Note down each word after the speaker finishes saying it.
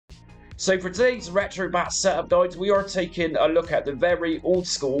So for today's Retrobat setup guide, we are taking a look at the very old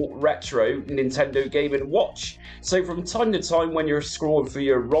school retro Nintendo Game & Watch. So from time to time when you're scrolling through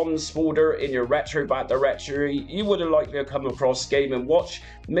your ROMs folder in your Retrobat directory, you would have likely come across Game & Watch.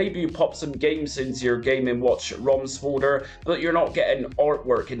 Maybe you pop some games into your Game & Watch ROMs folder, but you're not getting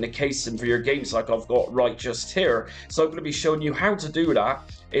artwork in the casing for your games like I've got right just here. So I'm going to be showing you how to do that,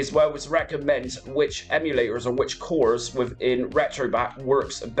 as well as recommend which emulators or which cores within Retrobat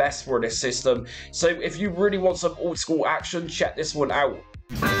works best for this system. So if you really want some old school action, check this one out.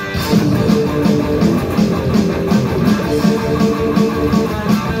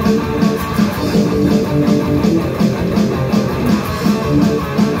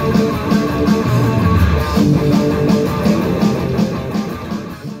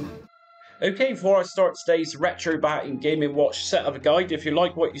 Okay, before I start today's Retrobat and Game & Watch setup guide, if you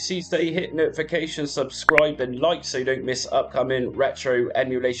like what you see today, hit notifications, subscribe and like so you don't miss upcoming retro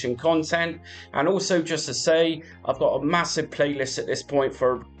emulation content. And also just to say, I've got a massive playlist at this point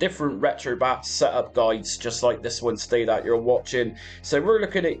for different Retrobat setup guides, just like this one today that you're watching. So we're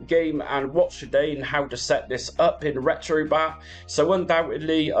looking at Game & Watch today and how to set this up in Retrobat. So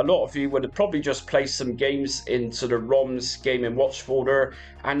undoubtedly, a lot of you would have probably just placed some games into the ROMs Game & Watch folder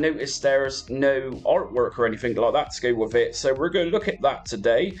and noticed there's no artwork or anything like that to go with it. So we're going to look at that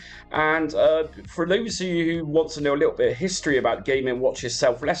today. And for those of you who want to know a little bit of history about Game & Watch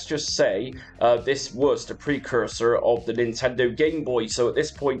itself, let's just say this was the precursor of the Nintendo Game Boy. So at this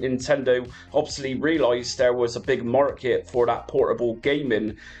point, Nintendo obviously realized there was a big market for that portable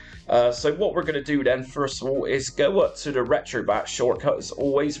gaming. So what we're going to do then, first of all, is go up to the Retrobat shortcut as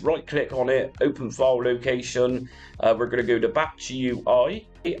always, right click on it, open file location. We're going to go to Batch GUI,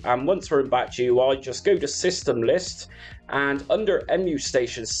 and once we're in Batch GUI, just go to System List, and under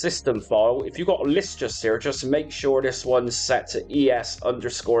Emulation System File, if you've got a list just here, just make sure this one's set to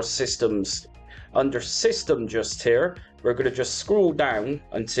ES_systems. Under System just here, we're going to just scroll down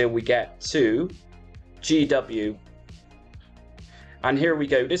until we get to GW. And here we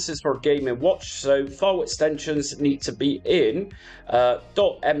go, this is for Game & Watch, so file extensions need to be in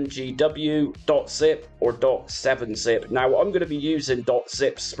 .mgw, .zip or .7zip. Now I'm going to be using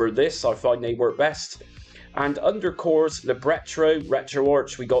 .zips for this, I find they work best. And under cores, the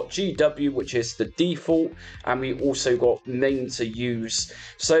Retroarch, we got GW, which is the default, and we also got main to use.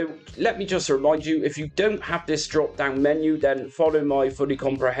 So let me just remind you, if you don't have this drop down menu, then follow my fully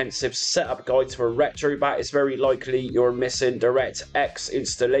comprehensive setup guide for Retrobat. It's very likely you're missing DirectX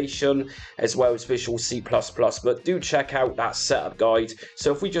installation as well as Visual C++, but do check out that setup guide.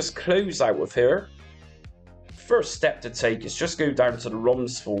 So if we just close out of here, first step to take is just go down to the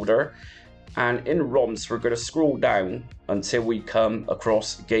ROMs folder. And in ROMs, we're going to scroll down until we come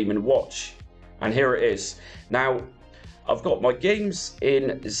across Game & Watch. And here it is. Now, I've got my games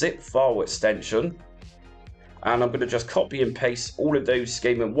in zip file extension. And I'm going to just copy and paste all of those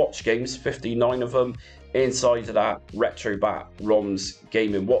Game & Watch games, 59 of them, inside of that Retrobat ROMs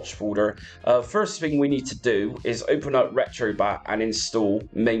Game & Watch folder. First thing we need to do is open up Retrobat and install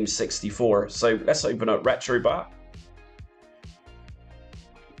MAME64. So let's open up Retrobat.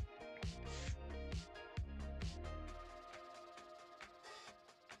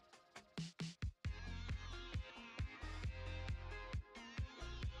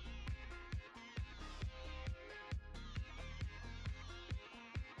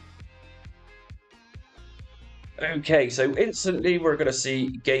 Okay, so instantly we're going to see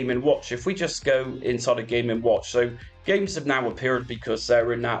Game & Watch. If we just go inside of Game & Watch, so games have now appeared because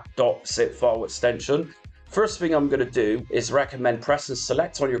they're in that .zip file extension. First thing I'm going to do is recommend pressing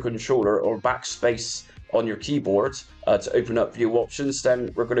select on your controller or backspace on your keyboard to open up view options.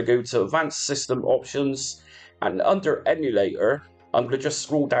 Then we're going to go to advanced system options, and under emulator, I'm going to just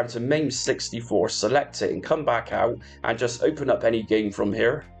scroll down to MAME64, select it and come back out and just open up any game from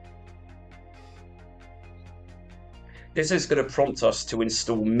here. This is going to prompt us to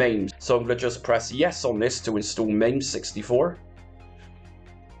install MAME, so I'm going to just press yes on this to install MAME64.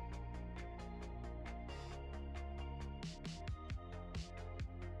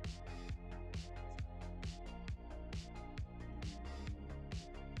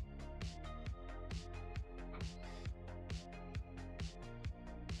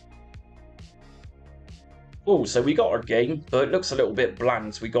 Oh, so we got our game, but it looks a little bit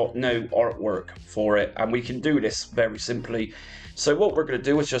bland. We got no artwork for it, and we can do this very simply. So what we're going to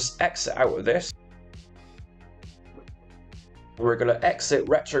do is just exit out of this. We're going to exit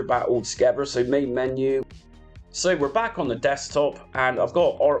Retrobat altogether, so main menu. So we're back on the desktop and I've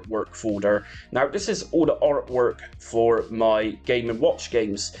got artwork folder. Now this is all the artwork for my Game & Watch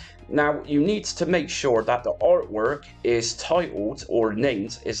games. Now you need to make sure that the artwork is titled or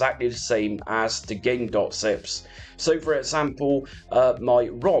named exactly the same as the game.zips. So for example, my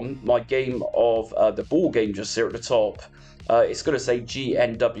ROM, my game of the ball game just here at the top, it's going to say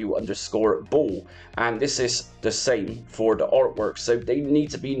GNW_ball, and this is the same for the artwork, so they need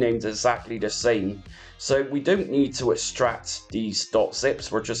to be named exactly the same. So we don't need to extract these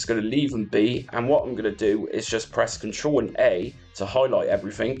 .zips, we're just going to leave them be, and what I'm going to do is just press Ctrl and A to highlight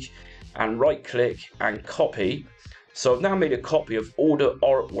everything, and right click and copy. So I've now made a copy of all the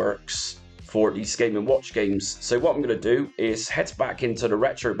artworks for these Game & Watch games. So what I'm going to do is head back into the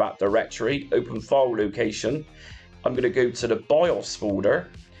Retrobat directory, open file location. I'm going to go to the BIOS folder,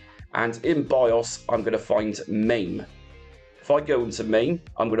 and in BIOS I'm going to find MAME. If I go into MAME,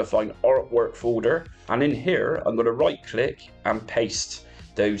 I'm going to find artwork folder, and in here I'm going to right click and paste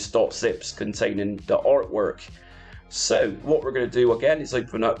those .zips containing the artwork. So what we're going to do again is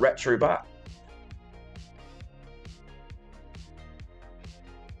open up Retrobat.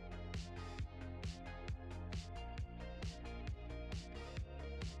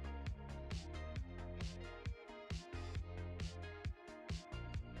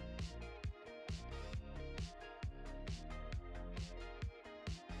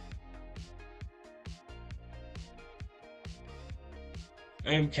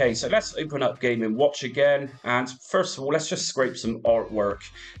 Okay, so let's open up Game & Watch again, and first of all let's just scrape some artwork.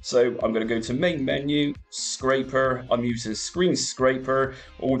 So I'm going to go to main menu, scraper. I'm using screen scraper,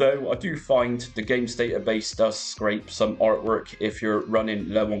 although I do find the games database does scrape some artwork if you're running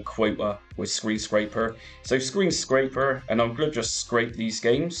low on quota with screen scraper. So screen scraper, and I'm going to just scrape these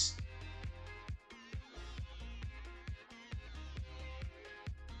games.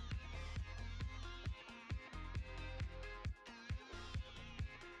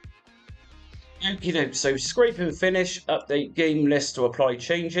 Okay, so scrape and finish, update game list to apply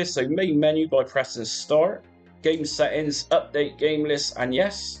changes. So main menu by pressing start, game settings, update game list, and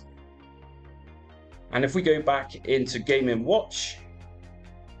yes. And if we go back into Game & Watch,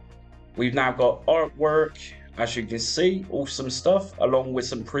 we've now got artwork, as you can see, awesome stuff, along with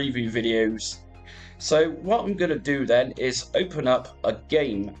some preview videos. So what I'm going to do then is open up a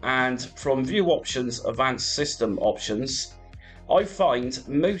game, and from view options, advanced system options, I find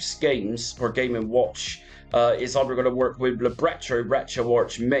most games for Game & Watch is either going to work with Libretto,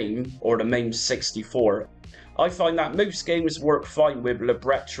 Retroarch MAME, or the MAME 64. I find that most games work fine with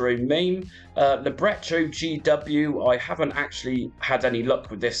Libretto MAME. Libretto GW, I haven't actually had any luck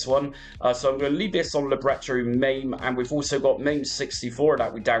with this one, so I'm going to leave this on Libretto MAME, and we've also got MAME 64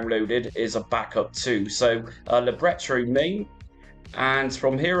 that we downloaded is a backup too. So Libretto MAME, and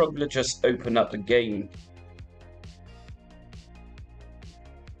from here I'm going to just open up the game.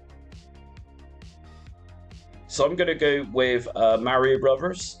 So I'm going to go with Mario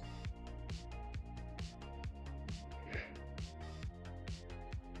Brothers.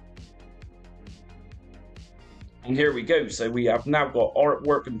 And here we go. So we have now got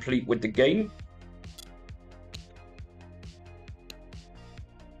artwork complete with the game.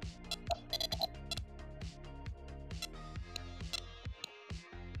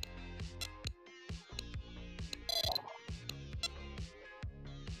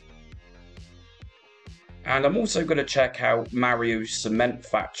 And I'm also going to check out Mario's Cement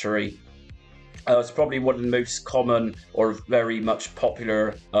Factory. It's probably one of the most common or very much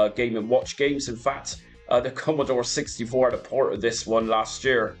popular Game & Watch games. In fact, the Commodore 64 had a port of this one last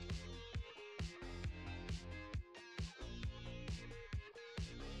year.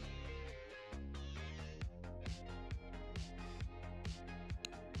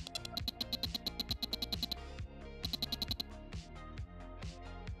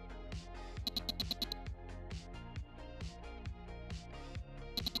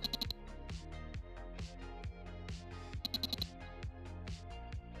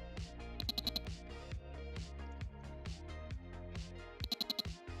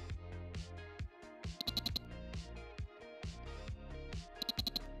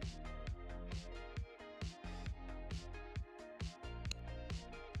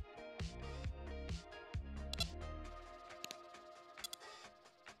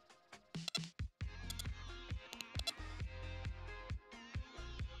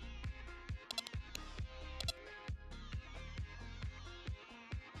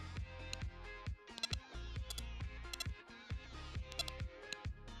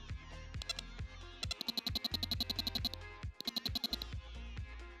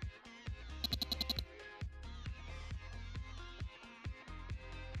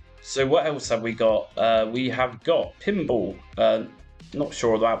 So what else have we got? We have got Pinball. Not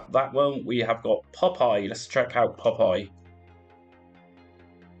sure about that one. We have got Popeye. Let's check out Popeye.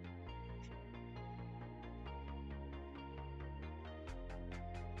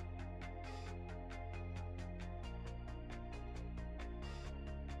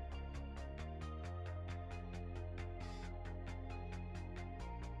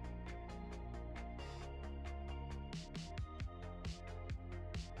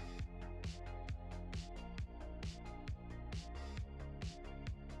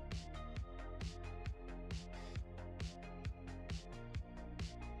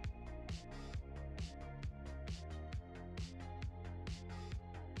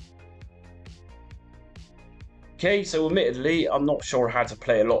 Okay, so admittedly, I'm not sure how to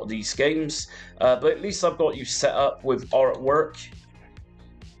play a lot of these games, but at least I've got you set up with artwork.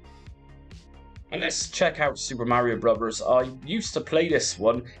 And let's check out Super Mario Brothers. I used to play this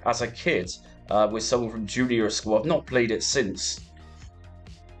one as a kid with someone from junior school. I've not played it since.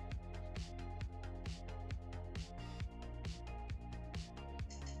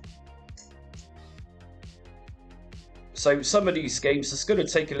 So some of these games, it's going to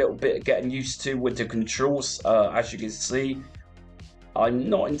take a little bit of getting used to with the controls, as you can see. I'm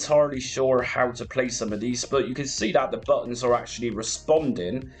not entirely sure how to play some of these, but you can see that the buttons are actually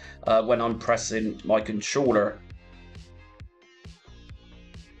responding when I'm pressing my controller.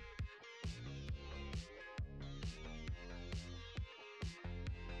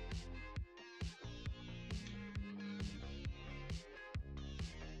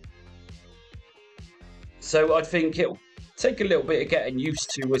 So I think it'll take a little bit of getting used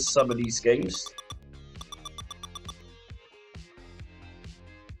to with some of these games.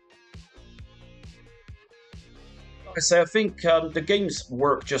 Like I say, I think the games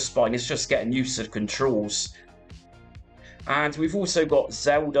work just fine. It's just getting used to the controls. And we've also got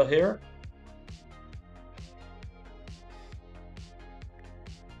Zelda here.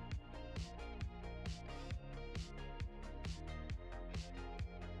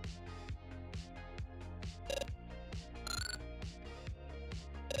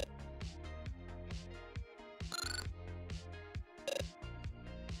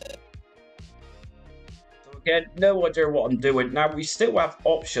 Again, no idea what I'm doing. Now, we still have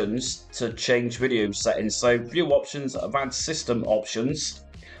options to change video settings. So, view options, advanced system options.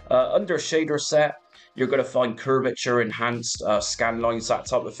 Under shader set, you're going to find curvature, enhanced, scan lines, that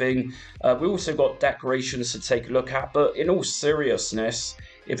type of thing. We also got decorations to take a look at. But in all seriousness,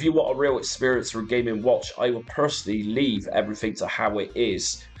 if you want a real experience with Game & Watch, I would personally leave everything to how it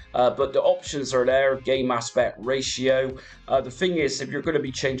is. But the options are there, game aspect ratio. The thing is, if you're going to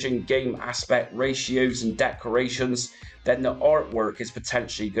be changing game aspect ratios and decorations, then the artwork is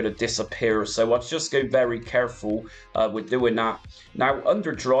potentially going to disappear. So I'd just go very careful with doing that. Now,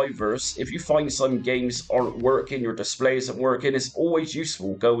 under drivers, if you find some games aren't working, your display isn't working, it's always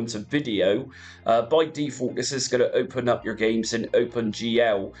useful going to video. By default, this is going to open up your games in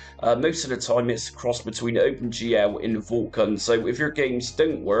OpenGL. Most of the time, it's a cross between OpenGL and Vulkan. So if your games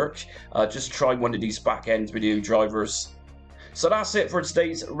don't work, just try one of these back-end video drivers. So that's it for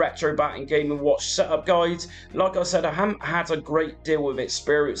today's Retrobat and Game & Watch setup guide. Like I said, I haven't had a great deal of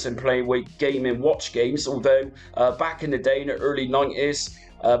experience in playing with Game & Watch games, although back in the day, in the early 90s,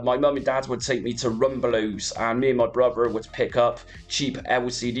 my mum and dad would take me to Rumbelows, and me and my brother would pick up cheap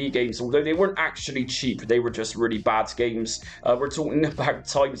LCD games, although they weren't actually cheap, they were just really bad games. We're talking about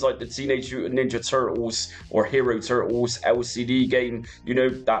times like the Teenage Mutant Ninja Turtles or Hero Turtles LCD game, you know,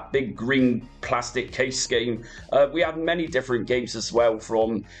 that big green plastic case game. We had many different games as well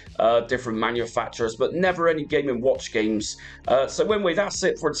from different manufacturers, but never any Game & Watch games. So anyway, that's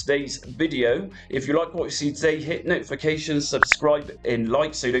it for today's video. If you like what you see today, hit notifications, subscribe, and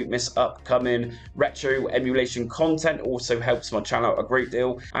like so you don't miss upcoming retro emulation content. Also helps my channel out a great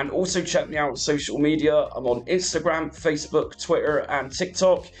deal. And also check me out on social media. I'm on Instagram, Facebook, Twitter, and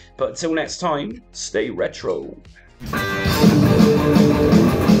TikTok. But until next time, stay retro.